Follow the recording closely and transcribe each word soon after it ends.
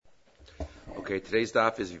Okay, today's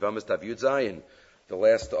daf is Yevamos daf Yud Zayin, the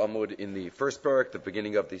last talmud in the first parak, the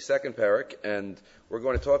beginning of the second parak, and we're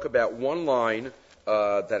going to talk about one line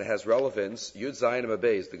that has relevance, Yud Zayin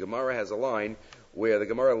Mabez. The Gemara has a line where the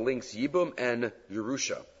Gemara links Yibum and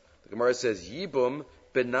Yerusha. The Gemara says, Yibum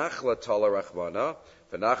benachla tala rachmana,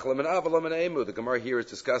 v'nachla min avala min emu. The Gemara here is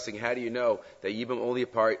discussing how do you know that Yibum only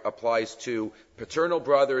applies to paternal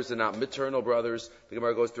brothers and not maternal brothers. The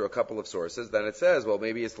Gemara goes through a couple of sources. Then it says, well,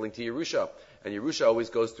 maybe it's linked to Yerusha, and Yerusha always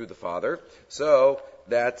goes through the father. So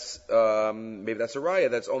that's maybe that's a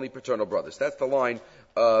raya. That's only paternal brothers. That's the line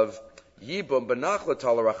of Yibum benachla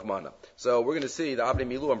tala rachmana. So we're going to see the Abnei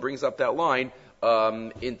Miluim brings up that line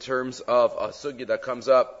in terms of a sugya that comes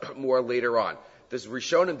up more later on. This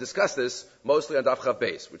Rishonim discuss this mostly on Daf Chav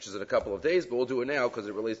Beis, which is in a couple of days, but we'll do it now because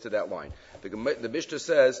it relates to that line. The Mishnah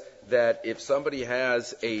says that if somebody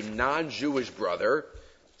has a non-Jewish brother,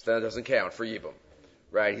 then it doesn't count for Yibum.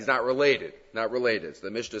 Right? He's not related. Not related. So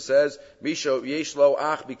the Mishnah says, Misho yeshlo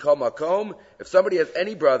ach bikol makom. If somebody has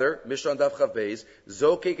any brother, Mishnah on Daf Chav Beis,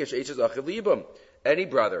 zokek eshes achiv Yibum. Any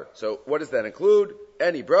brother. So what does that include?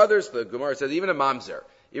 Any brothers. The Gemara says even a mamzer.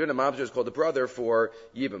 Even a mamzer is called a brother for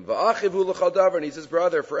Yibum. Va'achivu l'chal davar, and he's his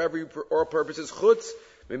brother for all purposes. Chutz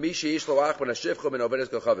mimishi yishlo ach ben hashivchum and obedes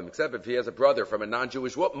kochavim. Except if he has a brother from a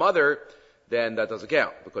non-Jewish mother, then that doesn't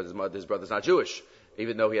count because his brother's not Jewish.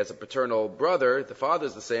 Even though he has a paternal brother, the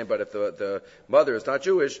father's the same, but if the mother is not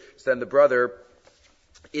Jewish, then the brother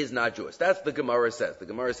is not Jewish. That's the Gemara says. The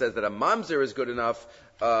Gemara says that a mamzer is good enough,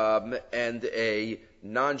 and a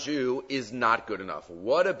non-Jew is not good enough.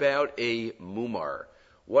 What about a mumar?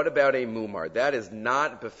 What about a mumar? That is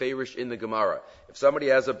not beferish in the Gemara. If somebody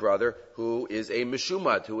has a brother who is a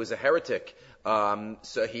meshumad, who is a heretic,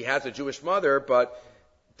 so he has a Jewish mother, but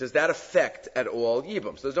does that affect at all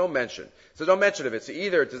Yibum? So there's no mention. So no mention of it. So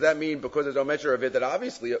either does that mean because there's no mention of it that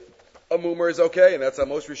obviously a mumar is okay, and that's how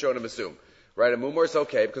most Rishonim assume. Right? A mumar is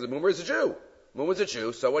okay because a mumar is a Jew. Mumar's a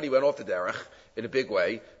Jew, so what? He went off the derech in a big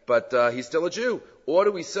way, but he's still a Jew. Or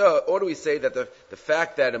do we say that the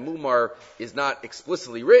fact that a mumar is not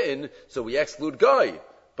explicitly written, so we exclude guy,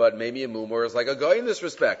 but maybe a mumar is like a guy in this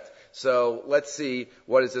respect. So let's see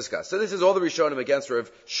what is discussed. So this is all the Rishonim against Rav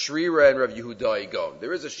Shrira and Rav Yehuda Gaon.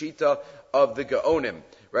 There is a shita of the Gaonim,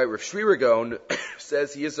 right? Rav Shrira Gaon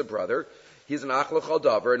says he is a brother, he's an achla chal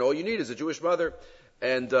davar, and all you need is a Jewish mother.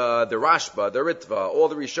 And the Rashba, the Ritva, all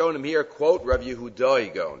the Rishonim here quote Rav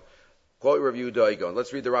Yehuda Gaon. Quote Rav Yehuda Gaon.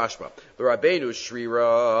 Let's read the Rashba. The Rabbeinu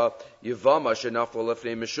Shrira Yevamos shenafol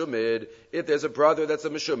lefnei meshumid. If there's a brother that's a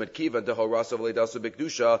meshumid, kivan deho rasav leidasu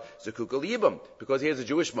bikdusha zekukal yibam, because he has a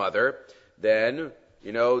Jewish mother, then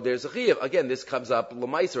there's a chiyuv. Again, this comes up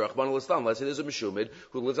l'maiser achman l'islam. Let's say there's a meshumid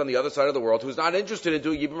who lives on the other side of the world who's not interested in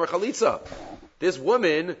doing yibam or chalitza. This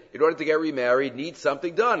woman, in order to get remarried, needs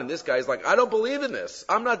something done. And this guy's like, I don't believe in this.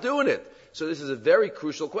 I'm not doing it. So this is a very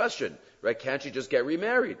crucial question, right? Can't she just get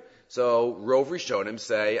remarried? So Rov Rishonim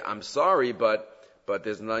say, I'm sorry, but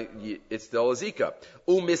there's not, it's still a zika.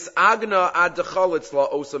 Umisagna ad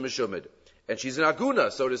dechalitzla osa meshumid. And she's an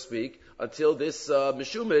aguna, so to speak, until this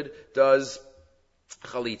meshumid does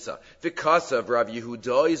chalitza. V'kasav Rav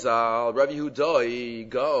Yehuda Zal, Rav Yehuda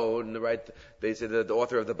Gaon, right? They say the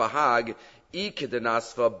author of the Bahag,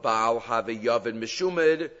 Ikedanasva Baal have Yavin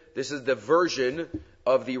Meshumid. This is the version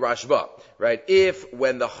of the Rashba, right? If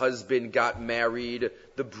when the husband got married,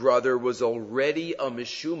 the brother was already a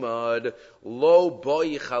Meshumad, lo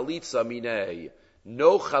boy chalitza minei.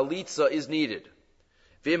 No chalitza is needed.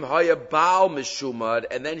 Vim haya Baal Meshumad,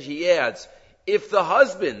 and then he adds, if the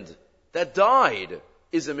husband that died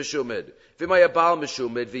is a Meshumid. V'maya Baal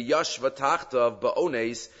Meshumid, v'yashva tachtav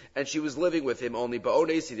ba'ones, and she was living with him only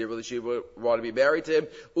ba'ones, she didn't want to be married to him,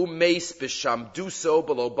 umeis b'shamduso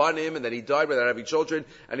below banim, and then he died without having children,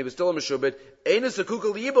 and he was still a Meshumid, enes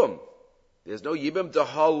akukal yibum. There's no yibum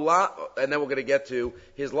dahala, and then we're going to get to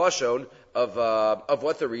his lashon of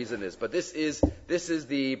what the reason is. But this is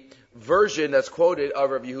the version that's quoted of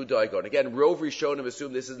Rav Yehuda Gaon. Again, Rov Rishonim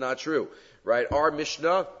assume this is not true. Right? Our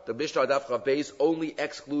Mishnah, the Mishnah Daf Chav Beis, only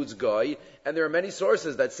excludes guy, and there are many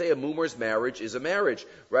sources that say a mumar's marriage is a marriage.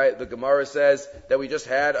 Right? The Gemara says that we just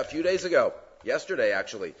had a few days ago, yesterday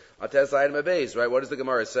actually, on Tezayin Mabez. Right? What does the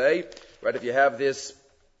Gemara say? Right? If you have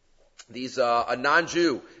a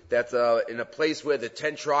non-Jew that's in a place where the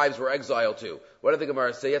 10 tribes were exiled to, what did the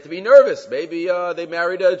Gemara say? You have to be nervous. Maybe they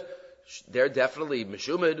married they're definitely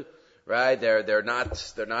meshumid, right? They're not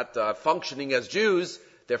functioning as Jews.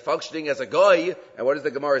 They're functioning as a goy, and what does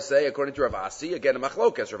the Gemara say? According to Rav Asi, again a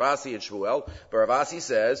machlokas, Rav Asi and Shmuel, but Rav Asi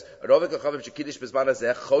says,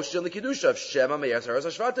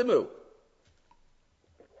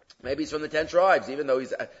 Maybe he's from the 10 tribes, even though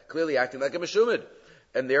he's clearly acting like a Meshumad.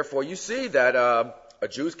 And therefore you see that a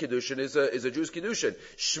Jew's Kiddushin is a Jew's Kiddushin.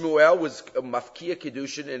 Shmuel was a Mafkiya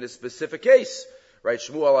Kiddushin in a specific case. Right?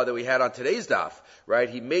 Shmuel that we had on today's daf. Right?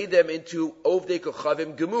 He made them into Ovdei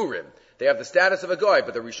Kochavim Gemurim. They have the status of a guy,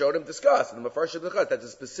 but the Rishonim discuss, and the Mefarshim discuss, that's a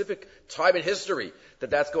specific time in history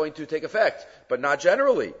that's going to take effect, but not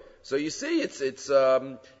generally. So you see, it's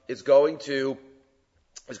going to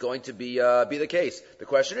be the case. The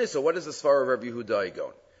question is, so what is the Svar of Rav Yehuda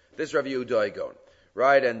Egon? This Rav Yehuda Egon,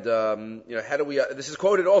 right? And how do we? This is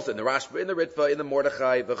quoted also in the Rashba, in the Ritva, in the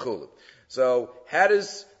Mordechai, v'chulu. So how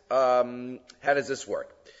does this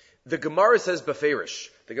work? The Gemara says beferish.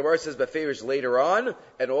 The Gemara says beferish later on,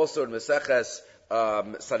 and also in Maseches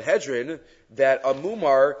Sanhedrin, that a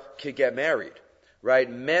Mumar can get married. Right?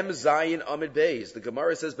 Mem Zayin Amid Beis. The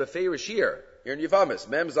Gemara says beferish here in Yevamos.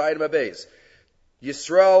 Mem Zayin Amid Beis.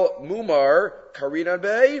 Yisrael Mumar Karinan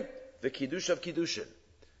Bey, the Kiddush of Kiddushin.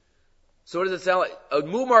 So what does it sound like? A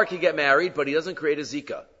Mumar can get married, but he doesn't create a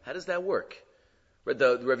Zika. How does that work?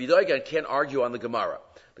 The Rav Yehuda can't argue on the Gemara.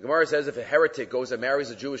 The Gemara says if a heretic goes and marries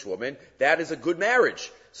a Jewish woman, that is a good marriage.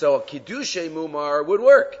 So a Kiddushay Mumar would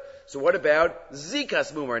work. So what about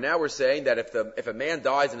Zikas Mumar? Now we're saying that if a man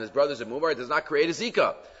dies and his brother's a Mumar, it does not create a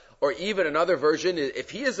Zika. Or even another version, if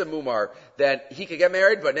he is a Mumar, that he could get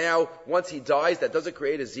married, but now once he dies, that doesn't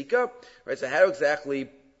create a Zika. Right? So how exactly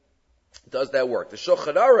does that work? The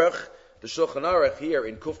Shulchan Aruch here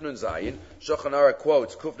in Kufnun Zayin, Shulchan Aruch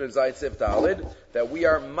quotes Kufnun Zayin Sif Dalid, that we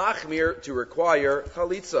are machmir to require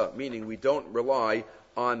chalitza, meaning we don't rely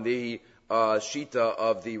on the shita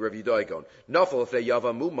of the Rav Yehuda Egon. Nafal if they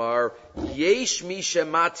yava mumar, yesh mi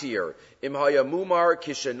shematir, im haya mumar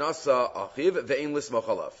kishenasa achiv ve'in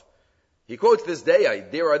lismochalav. He quotes this day,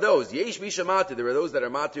 there are those, yesh mi shematir, there are those that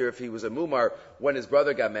are matir if he was a mumar when his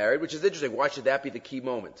brother got married, which is interesting. Why should that be the key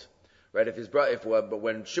moment? Right? But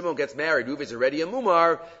when Shimon gets married, Ruv is already a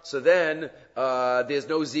Mumar, so then, there's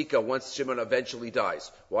no Zika once Shimon eventually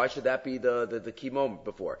dies. Why should that be the key moment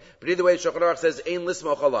before? But either way, Shulchan Aruch says, Ein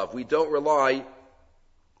lismo chalav. We don't rely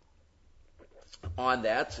on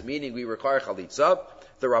that, meaning we require chalitza.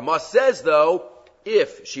 The Ramah says though,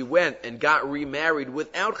 if she went and got remarried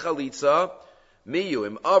without chalitza, miyu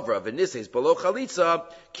im avra v'nises below chalitza,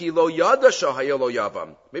 ki lo yada shahaya lo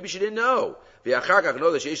yavam. Maybe she didn't know. We allow her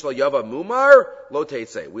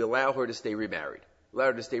to stay remarried. Allow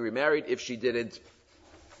her to stay remarried if she didn't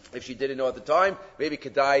know at the time. Maybe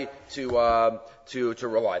kedai to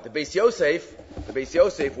rely. The Beis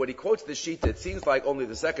Yosef, when he quotes the shita, it seems like only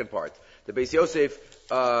the second part. The Beis Yosef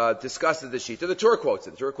discusses the shita. The Torah quotes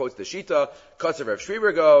it. The Torah quotes the shita, cuts of Rav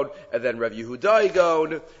Shriver Gon, and then Rav Yehuda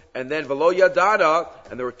Gon, and then V'lo Yadana,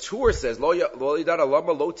 and the Torah says Lo Yadana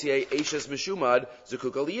Lama Lo Tiei Eishes Meshumad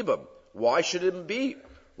Zukuk Alibam. Why should it be?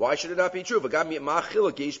 Why should it not be true? What difference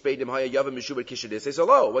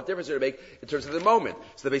does it make in terms of the moment?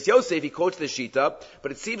 So the Beis Yosef, he quotes the shita,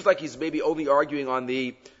 but it seems like he's maybe only arguing on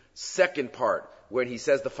the second part, when he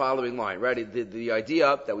says the following line, right? The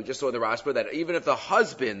idea that we just saw in the Rashba, that even if the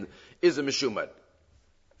husband is a Meshumad,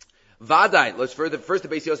 Vadai, first the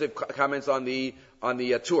Beis Yosef comments on the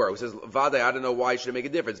Torah, who says, Vadai, I don't know why it should make a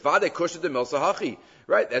difference. Vadai kushad de milsa hachi.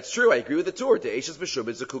 Right, that's true, I agree with the Torah. The Eishes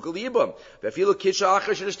Meshumad zakuk aliyibam. Vafilu kisha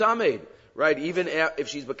achar shenishtamed. Right, even if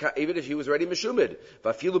he was already Meshumad.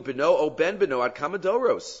 Vafilu beno o ben beno ad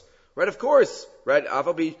kamadoros. Right, of course. Right,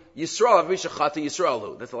 avabi Yisrael, avabi shachata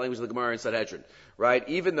Yisraelu. That's the language of the Gemara in Sanhedrin. Right,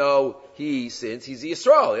 even though he sins, he's a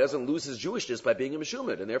Yisrael. He doesn't lose his Jewishness by being a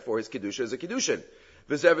Meshumad, and therefore his Kedusha is a Kiddushin.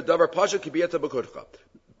 And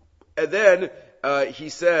then he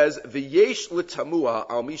says, "V'yesh l'tamua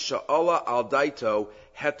al misha Allah al daito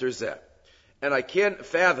heter zeh." And I can't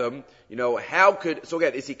fathom, how could, so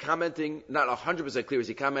again, is he commenting, not 100% clear, is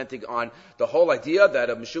he commenting on the whole idea that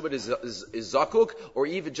a Meshumad is zakuk, or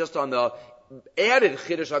even just on the added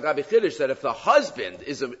chiddush agabi chiddush, that if the husband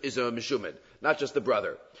is a Meshumad, not just the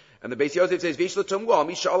brother. And the Beis Yosef says, "V'yesh l'tamua al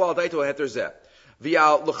misha Allah al daito heter zeh."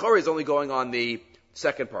 V'al l'chor is only going on the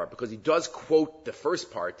second part, because he does quote the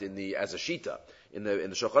first part as a shita in the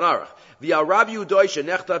Shulchan Aruch. V'al Rabbi Yehuda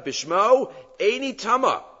shenechta b'shmo eini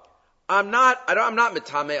tama. I'm not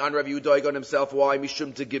mitame on Rabbi Yehuda Egon himself. Why?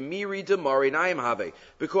 Mishum to gemiri demari naim have,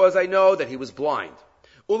 because I know that he was blind.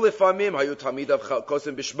 Ulefamim hayu tamidav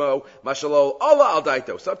kosim b'shmo mashalo Allah al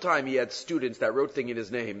daito. Sometimes he had students that wrote things in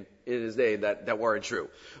his name that weren't true.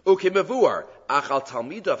 Ukimavuar achal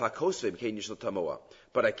talmidav hakosvim kein yishlo tamoa.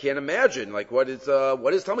 But I can't imagine, what is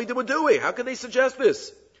Talmidim doing? How can they suggest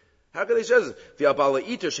this? How can they suggest this? The Abala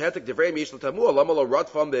Eater Shehetik Devrei Mish L'Tamua Lamalo Rad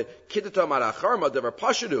from the Kitatam Aracharma Devar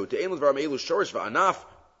Pashadu to Ein L'Dvaram Elu Shorish Va'anaf.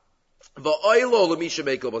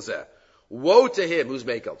 Woe to him who's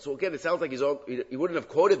mekel. So again, it sounds like he wouldn't have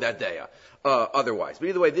quoted that day otherwise. But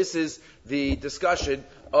either way, this is the discussion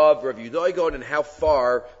of Rav Yudoigon and how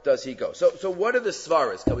far does he go. So what are the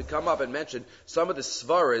svaras? Can we come up and mention some of the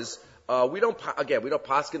svaras? We don't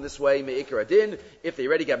paskin this way, me'ikar adin. If they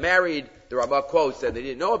already got married, the Rambam quotes that they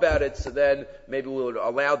didn't know about it, so then maybe we would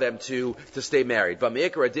allow them to stay married. But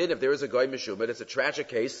me'ikar adin, if there is a goy meshumad, it's a tragic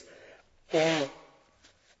case.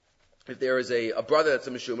 If there is a brother that's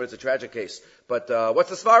a meshumad, it's a tragic case. But what's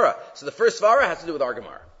the svara? So the first svara has to do with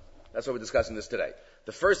Argamar. That's what we're discussing this today.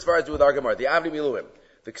 The first svara has to do with Argamar, the Avni Miluim.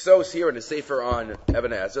 The Ksos here in the Sefer on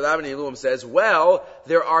Eben Ezer. So the Avni Miluim says, well,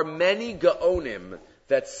 there are many Gaonim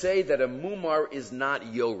that say that a Mumar is not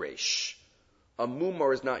Yoresh. A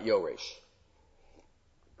Mumar is not Yoresh.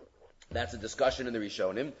 That's a discussion in the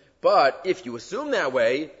Rishonim. But if you assume that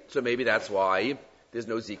way, so maybe that's why there's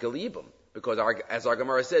no Zika Yibum. Because as our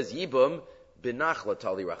Gemara says, Yibum binachla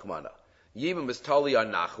tali rachmana. Yibum is tali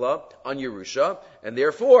on nachla, on Yerusha, and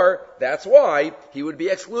therefore, that's why he would be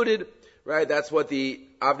excluded. Right? That's what the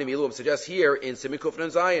Avnei Miluim suggests here in Siman Kuf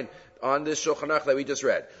Nun Zayin on this Shulchan Aruch that we just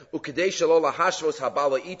read. Ukidei shelo lahashvos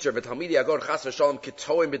habala iter v'talmidi agon chas v'shalom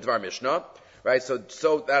kitoim b'dvar Mishnah. Right? So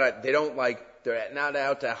that they don't they're not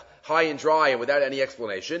out to high and dry and without any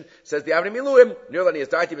explanation. Says the Avnei Miluim, nirlani is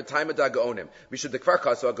daiti b'taima da gaonim. Mishud dekvar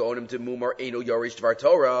kaso gaonim to Mumar eno yoresh dvar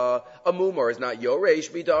Torah. A Mumar is not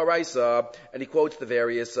yoresh b'daraisa. And he quotes the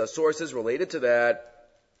various sources related to that.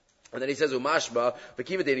 And then he says, Umashma,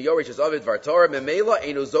 v'kiva deinu yoresh is avid dvar Torah, memela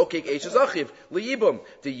eno zokek eshes achiv, liyibum,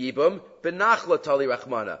 de yibum, benachla tali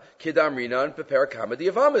rachmana, kidam rinan, prepare kama di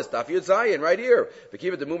Yevamos, daf Yud Zayin, right here.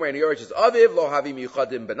 V'kiva de Mumar eno yoresh is aviv, lo havim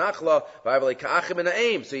yuchadim benachla, v'avale ka'achim and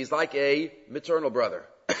aim. So he's like a maternal brother.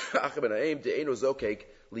 Achim and aim, de eno zokek,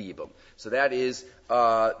 liyibum. So that is,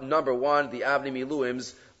 number one, the Avnei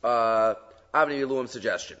Miluim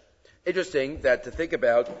suggestion. Interesting that to think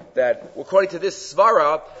about that, according to this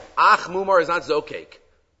svara, Ach Mumar is not Zokek,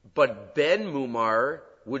 but Ben Mumar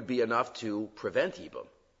would be enough to prevent Yibum.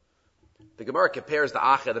 The Gemara compares the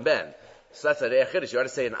Ach and the Ben. So that's an Echiddish. You ought to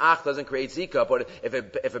say an Ach doesn't create Zika, but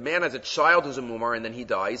if a man has a child who's a Mumar and then he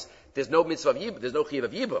dies, there's no mitzvah of Yibum, there's no chiv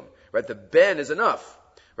of Yibum. Right? The Ben is enough.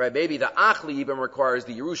 Right? Maybe the Ach Yibum requires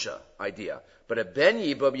the Yerusha idea. But a Ben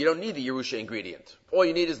Yibum, you don't need the Yerusha ingredient. All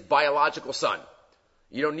you need is biological son.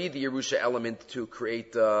 You don't need the Yerusha element to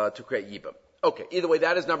create Yibum. Okay, either way,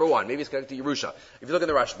 that is number one. Maybe it's connected to Yerusha. If you look in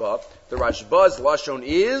the Rashba's Lashon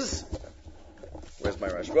is, where's my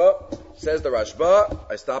Rashba? Says the Rashba,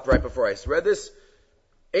 I stopped right before I read this,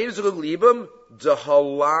 Ein zugug libum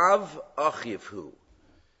dehalav achivhu.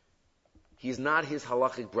 He's not his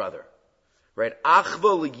halachic brother. Right?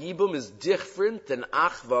 Achva l'yibum is different than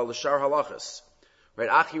achva l'shar halachas. Right?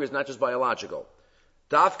 Ach here is not just biological.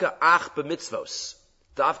 Davka ach b'mitzvos.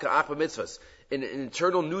 Davka ach b'mitzvos. An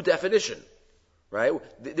internal new definition. Right?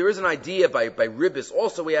 There is an idea by Ribbis.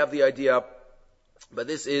 Also we have the idea, but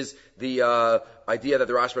this is the idea that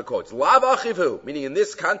the Rashba quotes. Lav achivhu, meaning in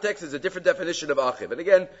this context is a different definition of achiv. And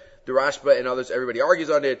again, the Rashba and others, everybody argues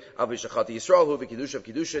on it. Avi shachati Yisrael, hu v'kiddush of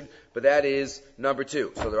kiddushin. But that is number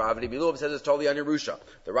two. So the Avnei Miluim says it's totally on Yerusha.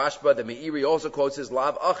 The Rashba, the Meiri also quotes his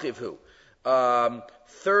lav achivhu.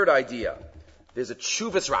 Third idea. There's a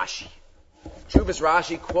Chuvas Rashi. Chuvas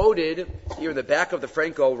Rashi quoted here in the back of the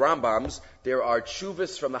Frankel Rambams. There are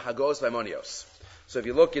Chuvas from the Hagos Maimonios. So if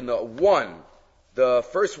you look in the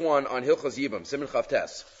first one on Hilchos Yibam, Siman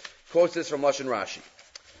Chavtes, quotes this from Lashon Rashi.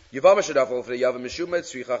 Yevamos shadafol for the Yavam Meshumet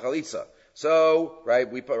Sricha Chalitza. So, right,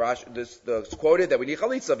 we put Rashi, this quoted that we need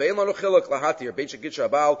Chalitza. Ve'en lanu chiluk lahatir beit shekid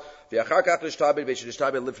shabal ve'achar kach l'shtabed beit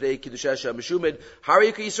shekid lifnei kiddusha Meshumet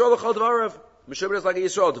hari Yisrael l'chal dvarav. Meshumet is like a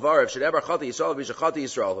Yisrael dvarav shenever chati Yisrael v'shachati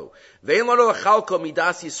Yisrael hu. Ve'en lanu l'chalko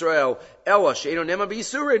midas Yisrael ela she'eno ne'eman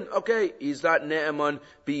b'yisurin. Okay, he's not ne'eman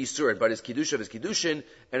b'yisurin, but his kiddusha is kiddushin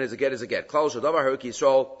and his get is a get. Klal shadavar hari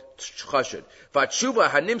Yisrael chashud. V'atshuva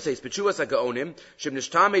hanimseis b'tshuvas ha'gaonim shem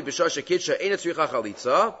nishtamed b'shar shekid she'ena tzricha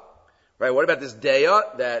chalitza. Right, what about this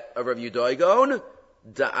daya that of Rav Yudoigon?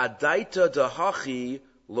 Da'adaita dahachi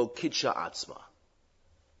lo kitsha atzma.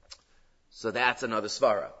 So that's another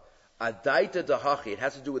svara. Adaita dahachi, it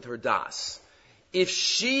has to do with her das. If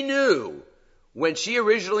she knew, when she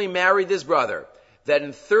originally married this brother, that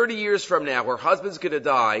in 30 years from now her husband's going to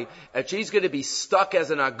die, and she's going to be stuck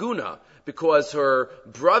as an aguna, because her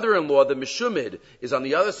brother-in-law, the Meshumid, is on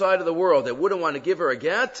the other side of the world and wouldn't want to give her a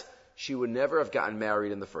get, she would never have gotten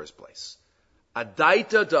married in the first place.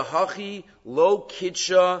 Adaita dahachi lo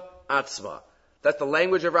kitsha atzma. That's the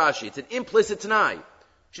language of Rashi. It's an implicit Tanai.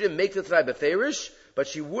 She didn't make the Tanai beferish, but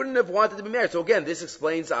she wouldn't have wanted to be married. So again, this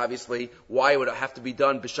explains obviously why it would have to be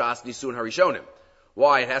done b'shas nisun harishonim.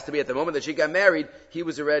 Why? It has to be at the moment that she got married, he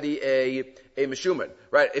was already a meshuman.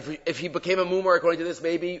 Right? If he became a mumar according to this,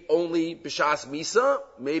 maybe only b'shas misa,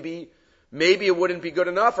 maybe it wouldn't be good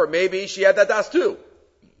enough, or maybe she had that das too.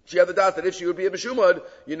 She had the das that if she would be a meshumad,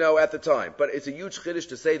 at the time. But it's a huge chiddush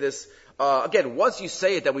to say this. Again, once you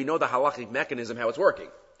say it, then we know the halachic mechanism, how it's working.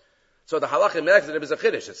 So the halachic mechanism is a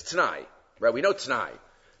chiddush. It's t'nai. Right? We know t'nai.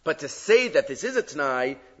 But to say that this is a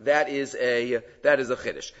t'nai, that is a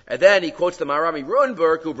chiddush. And then he quotes the Marami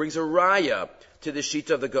Ruenberg, who brings a raya to the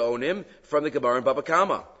shita of the Gaonim from the Gemara in Baba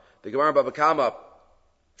Kama. The Gemara in Baba Kama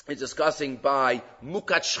is discussing by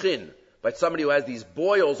mukat shchin, by somebody who has these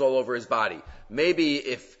boils all over his body. Maybe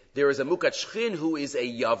if there is a mukat shchin who is a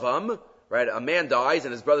yavam, right? A man dies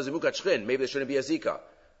and his brother's a mukat shchin. Maybe there shouldn't be a zika.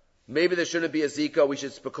 Maybe there shouldn't be a zika.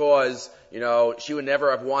 It's because, she would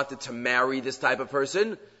never have wanted to marry this type of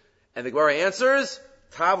person. And the Gemara answers,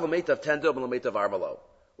 Tav l'meitav tendom l'meitav armalo.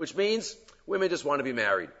 Which means women just want to be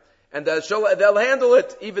married. And they'll handle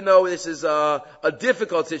it, even though this is a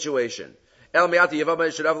difficult situation. El me'ati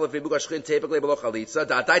Yevamos should have lefi mukat shchin typically below chalitza.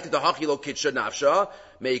 Da'ataita da'hachi lo kitsha nafsha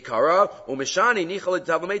meikara umeshani nichal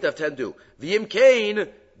tav l'meitav tendu. V'im kain,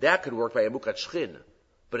 that could work by a mukat shchin.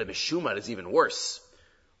 But a meshumad is even worse.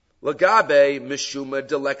 Lagabe mishuma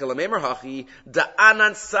deleka lamemer hachi da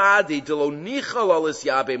anansadi de lo nichal alis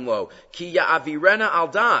yabem lo ki ya'avirena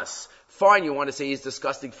aldas. Fine, you want to say he's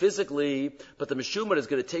disgusting physically, but the mishumad is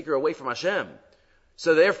going to take her away from Hashem.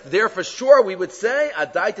 So there for sure we would say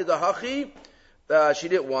adaita da hachi, she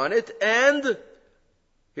didn't want it, and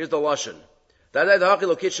here's the lashon. Da'adaita da hachi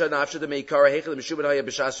lo kitcha nafsha de meikara hechel mishumad haya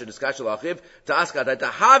b'shas sheniskach lachiv ta'aska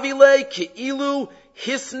da'adaita havile ki'ilu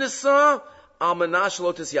hisnisa.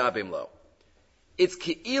 It's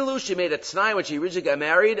ki'ilu, she made a t'nai when she originally got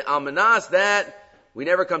married, almanas, that we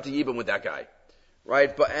never come to Yibam with that guy.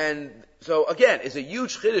 Right? So again, it's a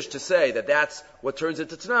huge chiddush to say that that's what turns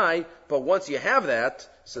into t'nai, but once you have that,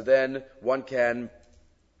 so then one can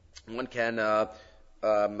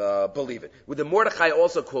believe it. With the Mordechai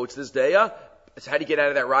also quotes this daya. So how do you get out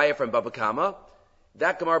of that raya from Baba Kama?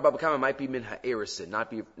 That Gemara Baba Kama might be min ha'erisin,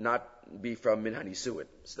 not be from min ha'nisuin.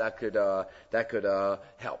 So that could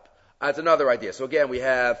help. That's another idea. So again, we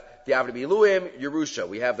have the Avnei Miluim, Yerusha.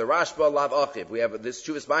 We have the Rashba, Lav Achiv. We have this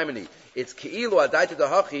Chuvas Maimoni. It's Ki'ilu Adaita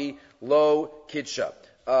Dahachi Lo Kidsha.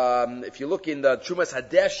 If you look in the Trumas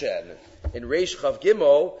Hadeshen, in Reish Chav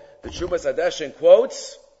Gimel, the Trumas Hadeshen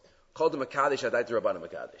quotes, Kol de Mekadesh Adaita Rabbana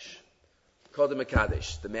Mekadesh. Kol de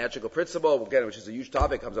Mekadesh. The magical principle, again, which is a huge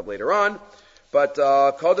topic, comes up later on. But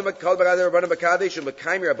how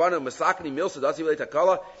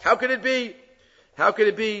could it be? How could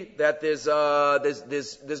it be that there's going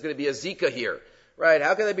to be a zika here, right?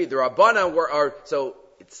 How can it be? The Rabbana so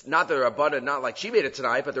it's not the Rabbana, not like she made it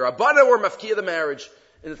tonight, but the Rabbana were mafkiya the marriage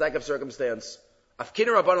in this type of circumstance.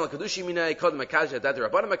 Afkina Rabbana l'kadushi minay kod makadesh that the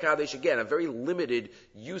Rabbana makadesh, again a very limited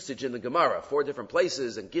usage in the Gemara, 4 different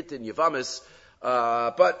places and Gittin Yevamos.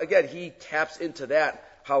 But again, he taps into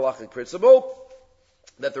that halachic principle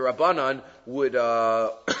that the Rabbanan would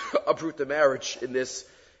uproot the marriage in this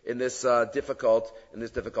difficult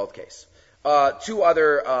case. 2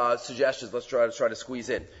 other suggestions. Let's try to squeeze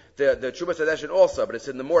in the Trumas Hadeshen also, but it's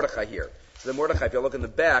in the Mordechai here. So the Mordechai, if you look in the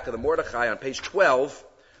back of the Mordechai on page 12,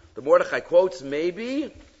 the Mordechai quotes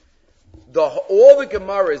maybe all the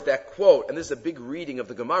Gemaras that quote, and this is a big reading of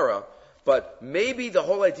the Gemara, but maybe the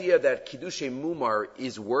whole idea that Kiddushay Mumar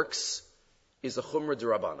is works is a Chumrah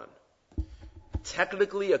D'Rabbanan.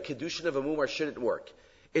 Technically, a Kiddushin of a Mumar shouldn't work.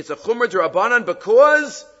 It's a Chumrah D'Rabbanan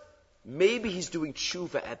because maybe he's doing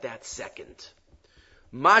tshuva at that second.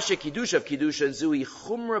 Masha Kiddush of Kiddushin Zui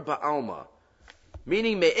Chumrah Ba'alma.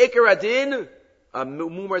 Meaning, Me'ikar Adin, a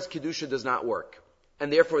Mumar's Kiddushin does not work.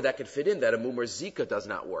 And therefore that could fit in that a Mumar's Zika does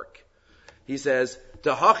not work. He says,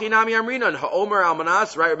 Tahachinami Amrinan, Ha'omer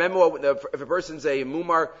Almanas, right? Remember if a person's a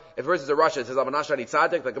Mumar, if a person's a Rasha, it says Almanas Shani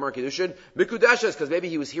Tzaddik, like Gemara Kiddushin, Mikudeshes, because maybe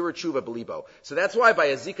he was Hira Tshuva Belibo. So that's why by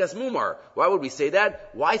a Zikas Mumar, why would we say that?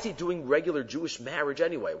 Why is he doing regular Jewish marriage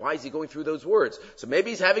anyway? Why is he going through those words? So maybe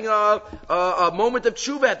he's having a moment of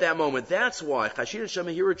Tshuva at that moment. That's why. Chashir Shema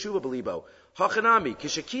Hira Tshuva Belibo. Hachanami,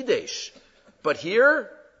 Kishakidesh. But here,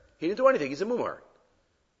 he didn't do anything. He's a Mumar.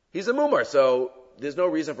 So there's no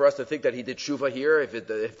reason for us to think that he did tshuva here.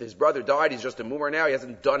 If his brother died, he's just a mumar now. He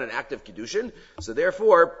hasn't done an active kiddushin. So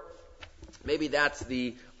therefore, maybe that's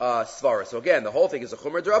the svara. So again, the whole thing is a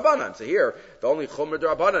chumrah d'Rabbanan. So here, the only chumrah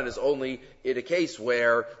d'Rabbanan is only in a case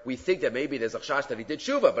where we think that maybe there's a chash that he did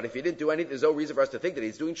tshuva. But if he didn't do anything, there's no reason for us to think that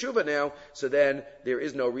he's doing tshuva now. So then there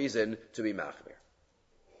is no reason to be machmir.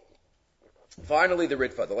 Finally, the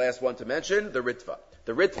Ritva, the last one to mention, the Ritva.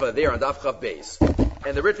 The Ritva there on Daf Chav Beis.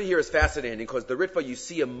 And the Ritva here is fascinating because the Ritva, you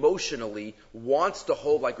see, emotionally wants to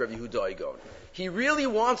hold like Rav Yehuda Igon. He really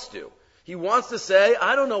wants to. He wants to say,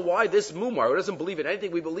 I don't know why this Mumar, who doesn't believe in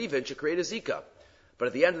anything we believe in, should create a Zika. But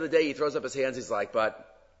at the end of the day, he throws up his hands, he's like, but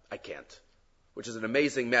I can't. Which is an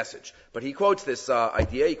amazing message. But he quotes this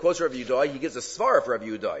idea, he quotes Rav Yehuda, he gives a svara for Rav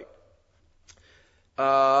Yehuda.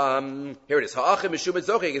 Here it is. Ha'achim mishum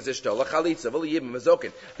etzoching is ishto lachalitza v'liyim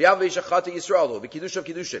mazokin v'yav v'ishachata Yisraelu v'kiddush of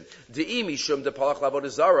kiddushin de'im mishum depalach lavod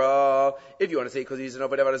zara. If you want to say because he's an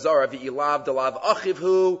avodah zara v'ilav delav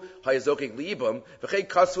achivhu hayazoking liyibam v'chei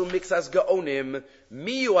kasvu mixas gaonim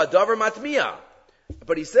miyu adavar matmiya.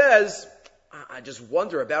 But he says, I just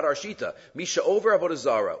wonder about our shita. Misha over avodah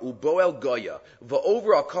zara uboel goya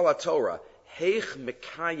v'over al kol Torah heich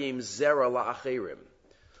mekayim zera la'acherim.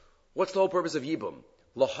 What's the whole purpose of Yibum?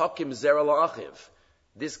 Lahakim zera la'achiv.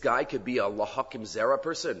 This guy could be a lahakim zera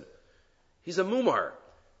person. He's a mumar.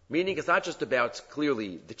 Meaning it's not just about,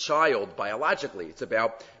 clearly, the child biologically. It's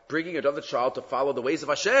about bringing another child to follow the ways of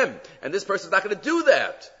Hashem. And this person's not going to do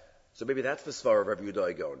that. So maybe that's the svara of Rabbi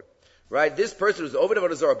Yehuda Igon. Right? This person who's over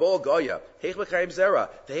the Zara, Bol Goya, Heich Mekayim Zera,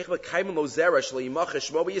 Heich Mekayim Lo Zera, Shleimach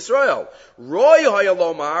Shmo Yisrael. Roy Haya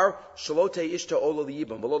Lomar, Shalote Ishta Ola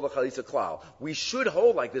Liyibam, V'lo L'Chalisa Klal. We should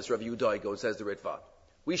hold like this, Rabbi Yehuda Igon, says the Ritva.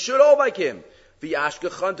 We should hold like him.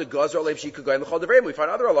 V'yashkechan to Gazar Lev Shika Goy L'Chol Devreim. We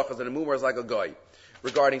find other halachas and a mumar is like a goy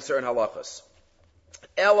regarding certain halachas.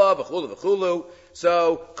 Ella v'chulu v'chulu.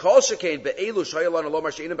 So kol shekain be'elu shayalan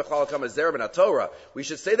alomar she'inem b'chlal hakam hazera ben Torah. We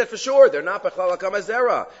should say that for sure. They're not b'chlal hakam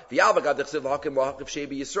hazera. V'yal v'gad dechsiv l'hakim l'hakim shei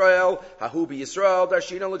b'Yisrael hahu b'Yisrael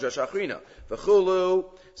darshina l'drash achrina v'chulu.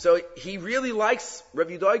 So he really likes Rav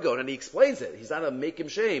Yehuda Igon and he explains it. He's not to make him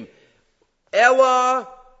shame. Ella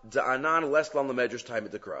da'anan les lam l'medrash time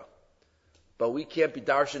at the kra. But we can't be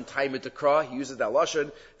darshan time at the kra. He uses that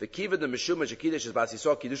lashon. The kiva the mishum shekidish is bas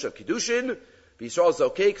yisrael kiddush of kiddushin. V'Yisrael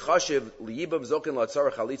zokek chashiv liyibam zokin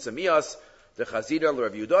latzar chalitza mias the chazida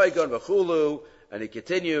l'Rav Yehuda Igon v'chulu, and he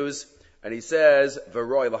continues and he says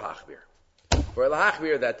v'roy lahachmir. V'roy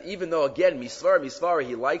lahachmir, that even though again misvara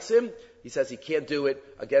he likes him, he says he can't do it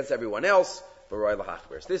against everyone else. V'roy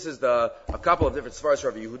lahachmir. So this is a couple of different svaras for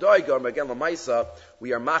Rav Yehuda Igon. But again, l'maisa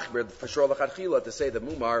we are machmir for sure l'chadchila to say the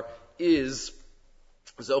mumar is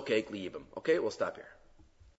zokek liyibam. Okay, we'll stop here.